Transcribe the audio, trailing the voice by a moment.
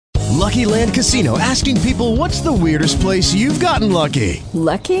Lucky Land Casino, asking people, what's the weirdest place you've gotten lucky?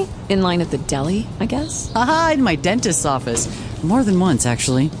 Lucky? In line at the deli, I guess? Aha, in my dentist's office. More than once,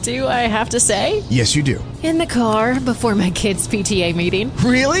 actually. Do I have to say? Yes, you do. In the car before my kids' PTA meeting.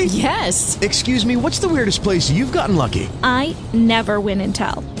 Really? Yes. Excuse me, what's the weirdest place you've gotten lucky? I never win and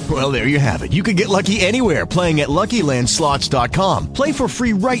tell. Well, there you have it. You can get lucky anywhere, playing at LuckyLandSlots.com. Play for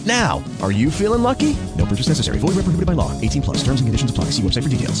free right now. Are you feeling lucky? No purchase necessary. Void where prohibited by law. 18 plus. Terms and conditions apply. See website for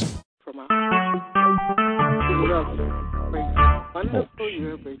details.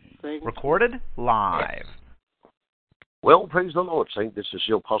 Recorded live. Well, praise the Lord, Saint. This is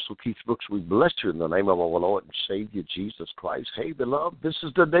your Apostle Keith Brooks. We bless you in the name of our Lord and Savior, Jesus Christ. Hey, beloved, this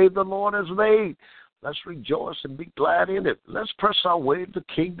is the day the Lord has made. Let's rejoice and be glad in it. Let's press our way to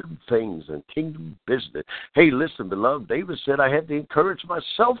kingdom things and kingdom business. Hey, listen, beloved, David said I had to encourage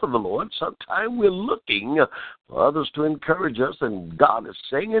myself in the Lord. Sometimes we're looking for others to encourage us, and God is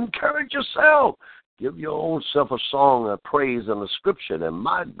saying, encourage yourself. Give your own self a song of praise and a scripture, and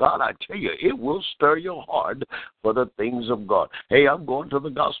my God, I tell you, it will stir your heart for the things of God. Hey, I'm going to the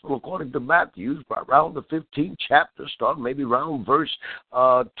gospel according to Matthew, around the 15th chapter, starting maybe around verse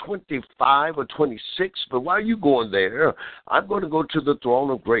 25 or 26. But while you're going there, I'm going to go to the throne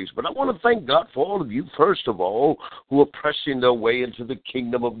of grace. But I want to thank God for all of you, first of all, who are pressing their way into the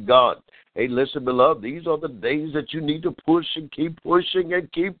kingdom of God. Hey, listen, beloved, these are the days that you need to push and keep pushing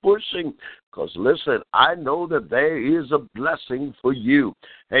and keep pushing. Because, listen, I know that there is a blessing for you.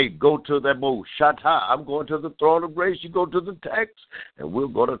 Hey, go to that Shata. I'm going to the throne of grace. You go to the text, and we're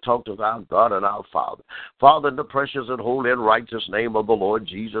going to talk to our God and our Father. Father, in the precious and holy and righteous name of the Lord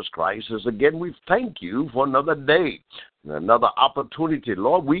Jesus Christ, as again we thank you for another day and another opportunity.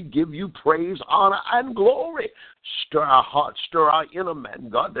 Lord, we give you praise, honor, and glory. Stir our hearts, stir our inner man,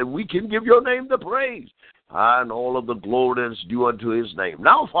 God, that we can give your name the praise and all of the glory that is due unto his name.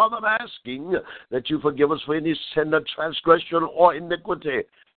 Now, Father, I'm asking that you forgive us for any sin or transgression or iniquity.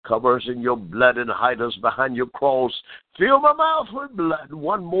 Cover us in your blood and hide us behind your cross. Fill my mouth with blood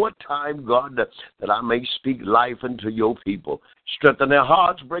one more time, God, that I may speak life into your people. Strengthen their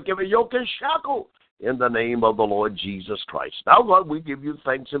hearts, break every yoke and shackle, in the name of the Lord Jesus Christ. Now, God, we give you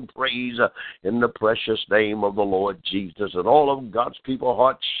thanks and praise in the precious name of the Lord Jesus. And all of God's people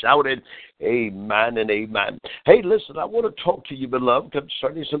hearts shouted, amen and amen. Hey, listen, I want to talk to you, beloved,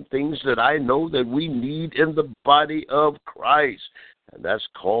 concerning some things that I know that we need in the body of Christ. And that's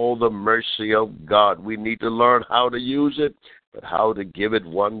called the mercy of God. We need to learn how to use it, but how to give it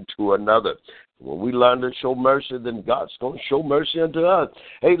one to another. When we learn to show mercy, then God's going to show mercy unto us.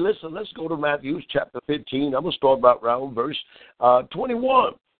 Hey, listen, let's go to Matthew chapter 15. I'm going to start about around verse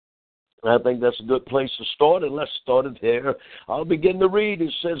 21. I think that's a good place to start, and let's start it there. I'll begin to read.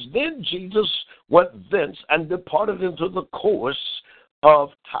 It says, Then Jesus went thence and departed into the course of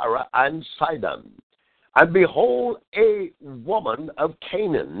Tyre and Sidon. And behold, a woman of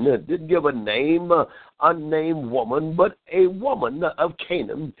Canaan, didn't give a name, unnamed woman, but a woman of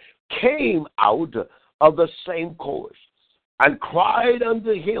Canaan, came out of the same course and cried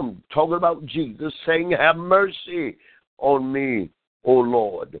unto him, talking about Jesus, saying, Have mercy on me, O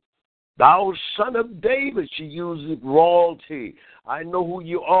Lord. Thou son of David, she uses royalty. I know who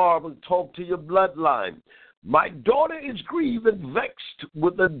you are, but talk to your bloodline. My daughter is grieved and vexed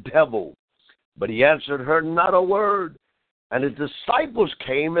with the devil. But he answered her not a word. And his disciples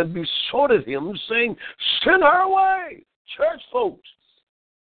came and besought him, saying, Send her away. Church folks,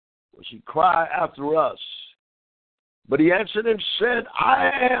 will she cry after us? But he answered and said,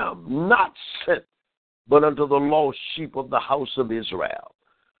 I am not sent, but unto the lost sheep of the house of Israel.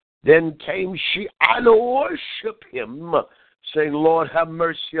 Then came she and worshiped him, saying, Lord, have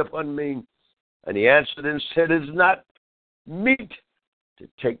mercy upon me. And he answered and said, It is not meet to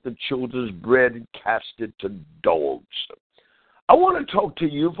take the children's bread and cast it to dogs. I want to talk to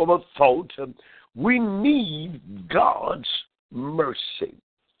you from a thought. We need God's mercy.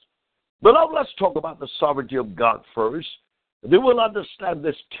 Beloved, let's talk about the sovereignty of God first. Then we'll understand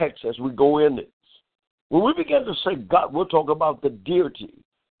this text as we go in it. When we begin to say God, we'll talk about the deity,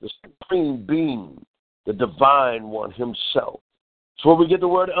 the supreme being, the divine one himself. So when we get the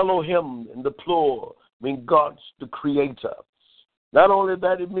word Elohim in the plural, I mean God's the creator. Not only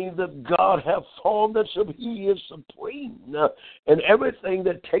that, it means that God hath formed us, so he is supreme in everything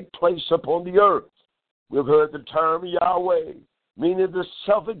that take place upon the earth. We've heard the term Yahweh, meaning the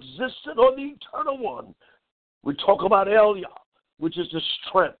self-existent or the eternal one. We talk about Elia, which is the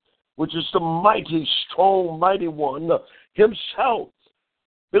strength, which is the mighty, strong, mighty one himself.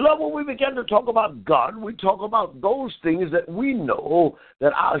 Beloved, when we begin to talk about God, we talk about those things that we know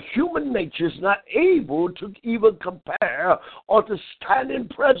that our human nature is not able to even compare or to stand in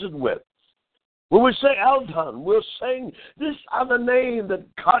presence with. When we say Eldon, we're saying this other name that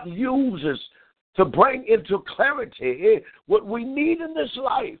God uses to bring into clarity what we need in this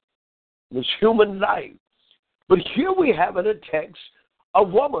life, this human life. But here we have in a text a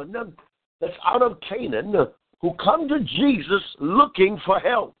woman that's out of Canaan who come to Jesus looking for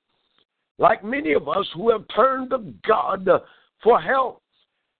help, like many of us who have turned to God for help.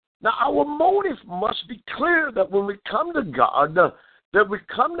 Now, our motive must be clear that when we come to God, that we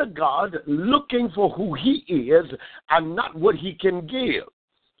come to God looking for who He is and not what He can give.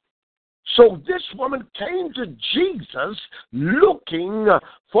 So this woman came to Jesus looking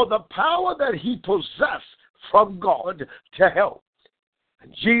for the power that He possessed from God to help.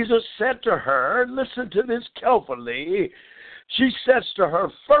 And Jesus said to her, listen to this carefully, she says to her,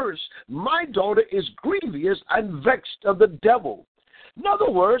 first, my daughter is grievous and vexed of the devil. In other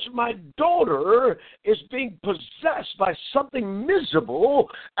words, my daughter is being possessed by something miserable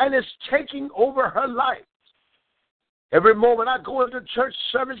and is taking over her life. Every moment I go into church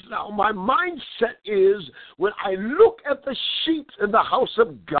service now, my mindset is when I look at the sheep in the house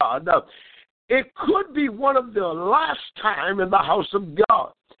of God, it could be one of the last time in the house of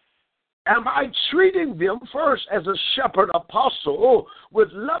God. Am I treating them first as a shepherd apostle with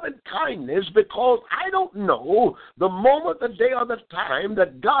love and kindness because I don't know the moment, the day, or the time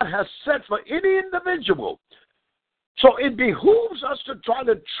that God has set for any individual? So it behooves us to try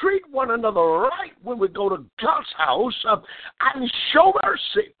to treat one another right when we go to God's house and show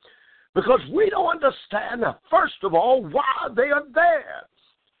mercy, because we don't understand, first of all, why they are there.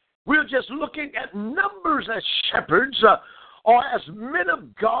 We're just looking at numbers as shepherds or as men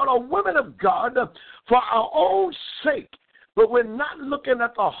of God or women of God for our own sake. But we're not looking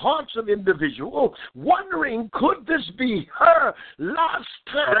at the hearts of individuals, wondering, could this be her last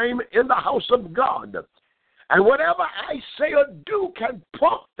time in the house of God? And whatever I say or do can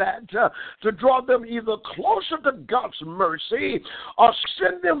prompt that to draw them either closer to God's mercy or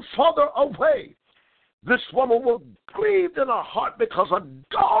send them further away. This woman was grieved in her heart because her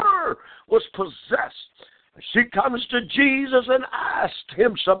daughter was possessed. She comes to Jesus and asked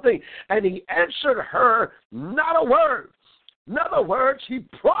him something, and he answered her not a word. In other words, he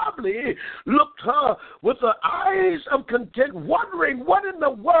probably looked her with the eyes of contempt, wondering, what in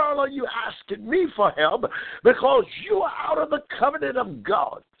the world are you asking me for help? Because you are out of the covenant of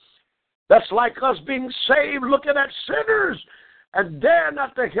God. That's like us being saved, looking at sinners and dare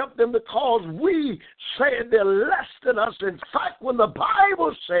not to help them because we say they're less than us. In fact, when the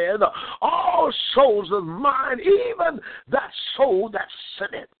Bible said, all souls of mine, even that soul that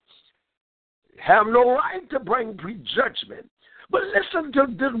sinneth, have no right to bring prejudgment. But listen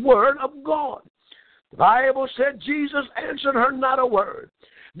to the word of God. The Bible said Jesus answered her not a word.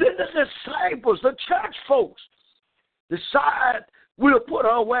 Then the disciples, the church folks, decide we'll put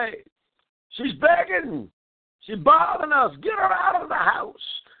her away. She's begging. She's bothering us. Get her out of the house.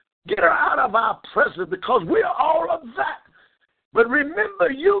 Get her out of our presence because we are all of that. But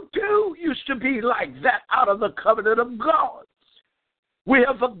remember, you too used to be like that out of the covenant of God. We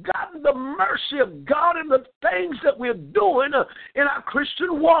have forgotten the mercy of God in the things that we're doing in our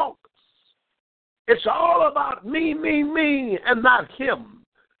Christian walk. It's all about me, me, me, and not him.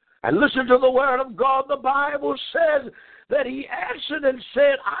 And listen to the word of God. The Bible says that he answered and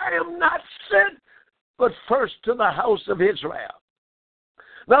said, I am not sent but first to the house of Israel.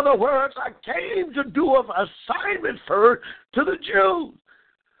 In other words, I came to do an assignment first to the Jews.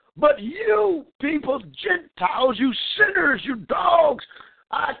 But you people, Gentiles, you sinners, you dogs,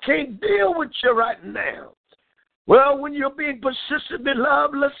 I can't deal with you right now. Well, when you're being persistent,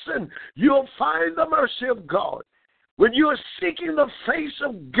 beloved, listen, you'll find the mercy of God. When you're seeking the face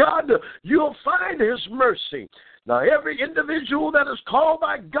of God, you'll find his mercy. Now, every individual that is called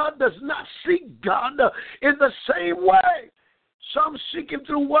by God does not seek God in the same way. Some seek him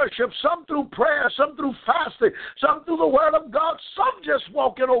through worship, some through prayer, some through fasting, some through the word of God, some just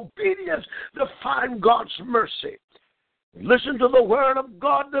walk in obedience to find God's mercy. Listen to the word of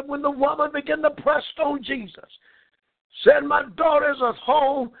God that when the woman began to press on Jesus, said, my daughter is at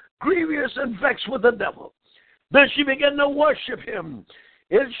home, grievous and vexed with the devil. Then she began to worship him.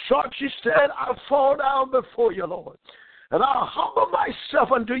 In short, she said, I'll fall down before you, Lord, and I'll humble myself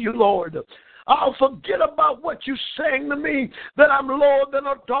unto you, Lord. I'll forget about what you're saying to me, that I'm lower than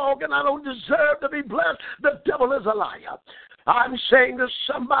a dog and I don't deserve to be blessed. The devil is a liar. I'm saying to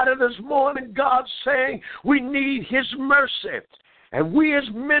somebody this morning, God's saying we need his mercy. And we as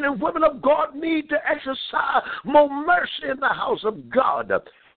men and women of God need to exercise more mercy in the house of God.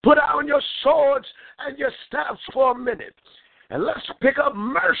 Put down your swords and your staffs for a minute. And let's pick up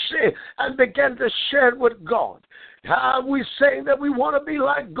mercy and begin to share it with God. How we saying that we want to be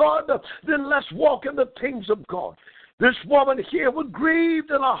like God, then let's walk in the things of God. This woman here was grieved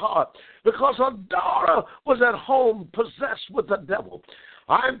in her heart because her daughter was at home possessed with the devil.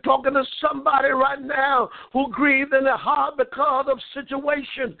 I'm talking to somebody right now who grieved in their heart because of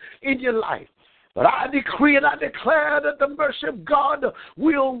situation in your life. But I decree and I declare that the mercy of God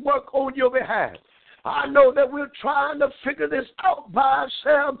will work on your behalf. I know that we're trying to figure this out by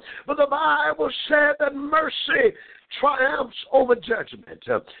ourselves, but the Bible said that mercy triumphs over judgment.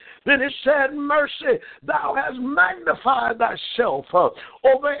 Then it said, mercy, thou hast magnified thyself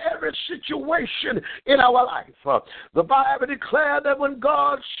over every situation in our life. The Bible declared that when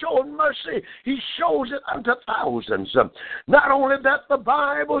God showed mercy, he shows it unto thousands. Not only that, the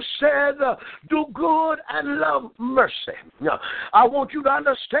Bible said, do good and love mercy. I want you to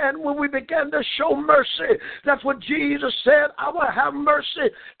understand when we begin to show mercy, that's what Jesus said, I will have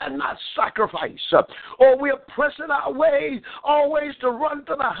mercy and not sacrifice. Or we are pressing our way always to run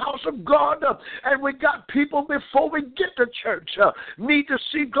to the house of God, and we got people before we get to church need to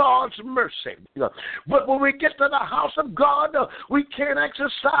see God's mercy. But when we get to the house of God, we can't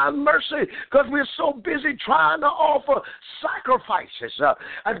exercise mercy because we're so busy trying to offer sacrifices.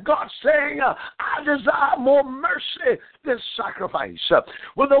 And God's saying, I desire more mercy than sacrifice.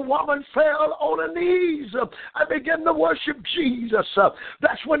 When the woman fell on her knees and began to worship Jesus,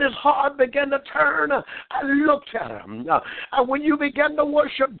 that's when his heart began to turn and look at him. And when you begin to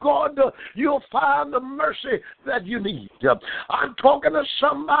worship God, you'll find the mercy that you need. I'm talking to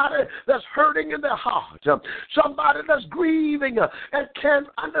somebody that's hurting in their heart, somebody that's grieving and can't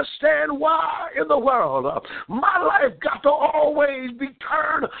understand why in the world my life got to always be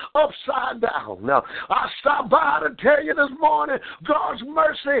turned upside down. Now, I stopped by to tell you this morning, God's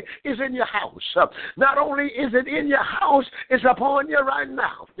mercy is in your house. Not only is it in your house, it's upon you right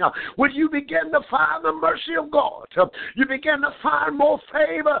now. When you begin to find the mercy of God, you begin to find more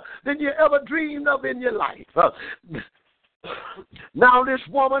favor than you ever dreamed of in your life. Now this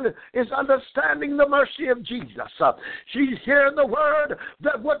woman is understanding the mercy of Jesus. She's hearing the word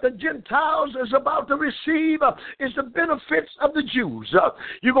that what the Gentiles is about to receive is the benefits of the Jews.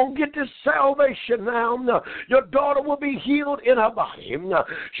 You're going to get this salvation now. Your daughter will be healed in her body.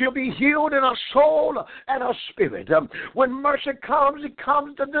 She'll be healed in her soul and her spirit. When mercy comes, it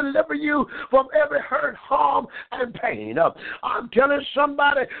comes to deliver you from every hurt, harm, and pain. I'm telling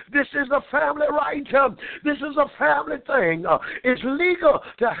somebody, this is a family right. This is a family thing. It's legal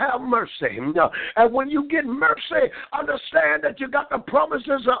to have mercy. And when you get mercy, understand that you got the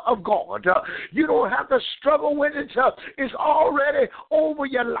promises of God. You don't have to struggle with it. It's already over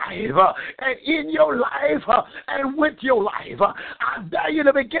your life and in your life and with your life. I dare you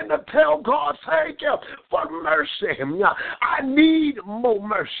to begin to tell God, thank you for mercy. I need more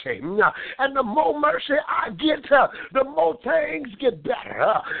mercy. And the more mercy I get, the more things get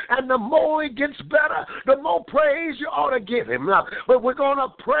better. And the more it gets better, the more praise you ought to give him. But we're going to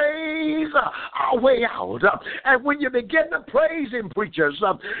praise our way out. And when you begin to praise him, preachers,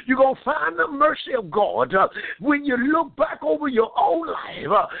 you're going to find the mercy of God. When you look back over your own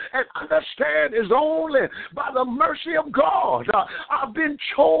life and understand it's only by the mercy of God I've been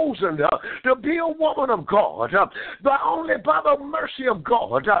chosen to be a woman of God. But only by the mercy of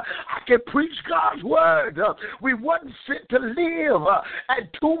God I can preach God's word. We wasn't fit to live and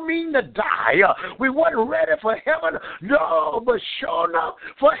too mean to die. We wasn't ready for heaven. No, but sure enough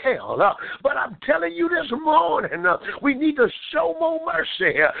for hell. But I'm telling you this morning, we need to show more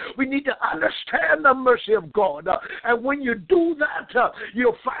mercy. We need to understand the mercy of God. And when you do that,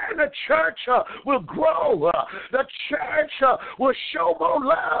 you'll find the church will grow. The church will show more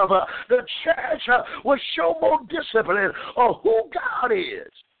love. The church will show more discipline of who God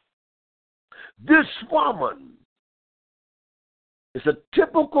is. This woman is a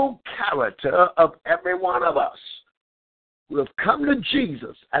typical character of every one of us who have come to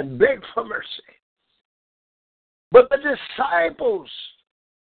Jesus and begged for mercy. But the disciples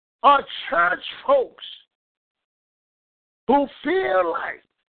are church folks who feel like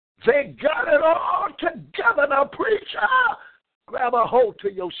they got it all together. Now, preacher, grab a hold to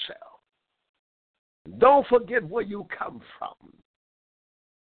yourself. Don't forget where you come from.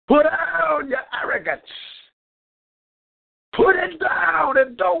 Put down your arrogance. Put it down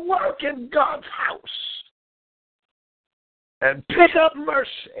and don't work in God's house. And pick up mercy.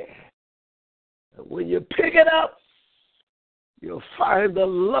 And when you pick it up, you'll find the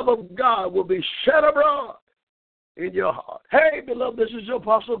love of God will be shed abroad in your heart. Hey, beloved, this is your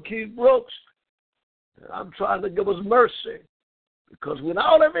Apostle Keith Brooks. And I'm trying to give us mercy, because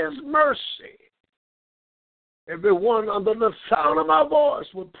without of his mercy, everyone under the sound of my voice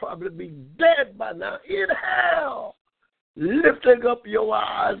would probably be dead by now in hell, lifting up your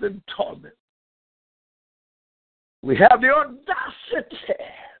eyes in torment. We have the audacity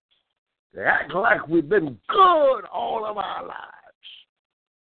to act like we've been good all of our lives.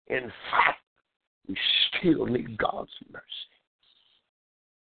 In fact, we still need God's mercy.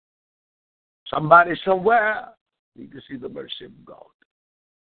 Somebody somewhere needs to see the mercy of God.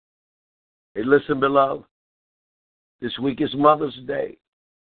 Hey, listen, beloved. This week is Mother's Day.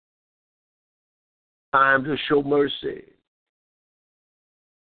 Time to show mercy.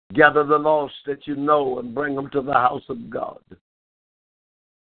 Gather the lost that you know and bring them to the house of God.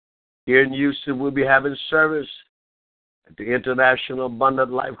 Here in Houston, we'll be having service at the International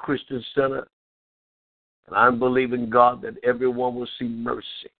Abundant Life Christian Center. And I'm believing, God, that everyone will see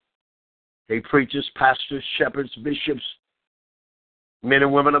mercy. Hey, preachers, pastors, shepherds, bishops, men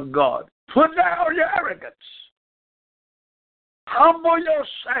and women of God, put down your arrogance. Humble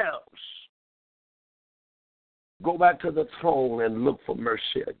yourselves. Go back to the throne and look for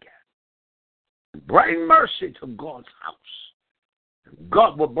mercy again. Bring mercy to God's house. And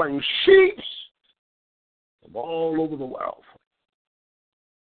God will bring sheep from all over the world.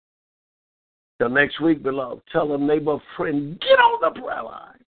 Till next week, beloved, tell a neighbor, friend, get on the prayer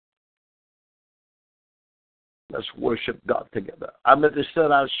line. Let's worship God together. I meant to say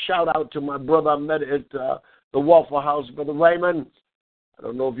a shout out to my brother I met at the Waffle House, Brother Raymond. I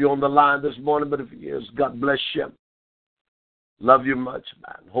don't know if you're on the line this morning, but if he is, God bless you. Love you much,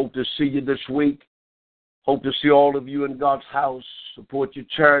 man. Hope to see you this week. Hope to see all of you in God's house. Support your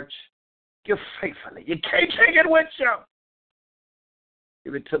church. Give faithfully. You can't take it with you.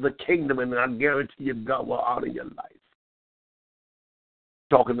 Give it to the kingdom, and I guarantee you God will honor your life.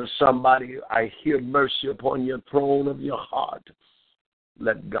 Talking to somebody, I hear mercy upon your throne of your heart.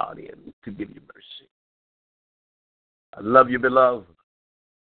 Let God in to give you mercy. I love you, beloved.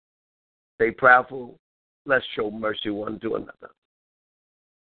 Stay prayerful. Let's show mercy one to another.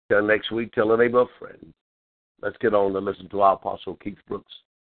 Till next week, tell a neighbor, friend. Let's get on and listen to our Apostle Keith Brooks.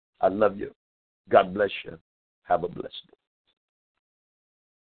 I love you. God bless you. Have a blessed day.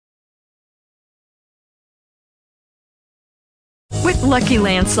 With Lucky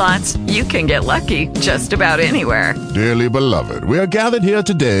Land Slots, you can get lucky just about anywhere. Dearly beloved, we are gathered here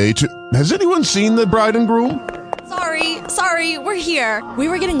today to... Has anyone seen the bride and groom? Sorry, we're here. We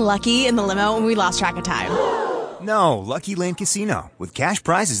were getting lucky in the limo and we lost track of time. No, Lucky Land Casino, with cash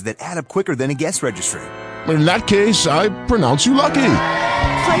prizes that add up quicker than a guest registry. In that case, I pronounce you lucky.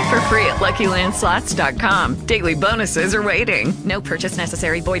 Play for free at LuckyLandSlots.com. Daily bonuses are waiting. No purchase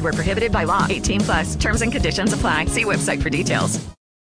necessary. Void where prohibited by law. 18+. Terms and conditions apply. See website for details.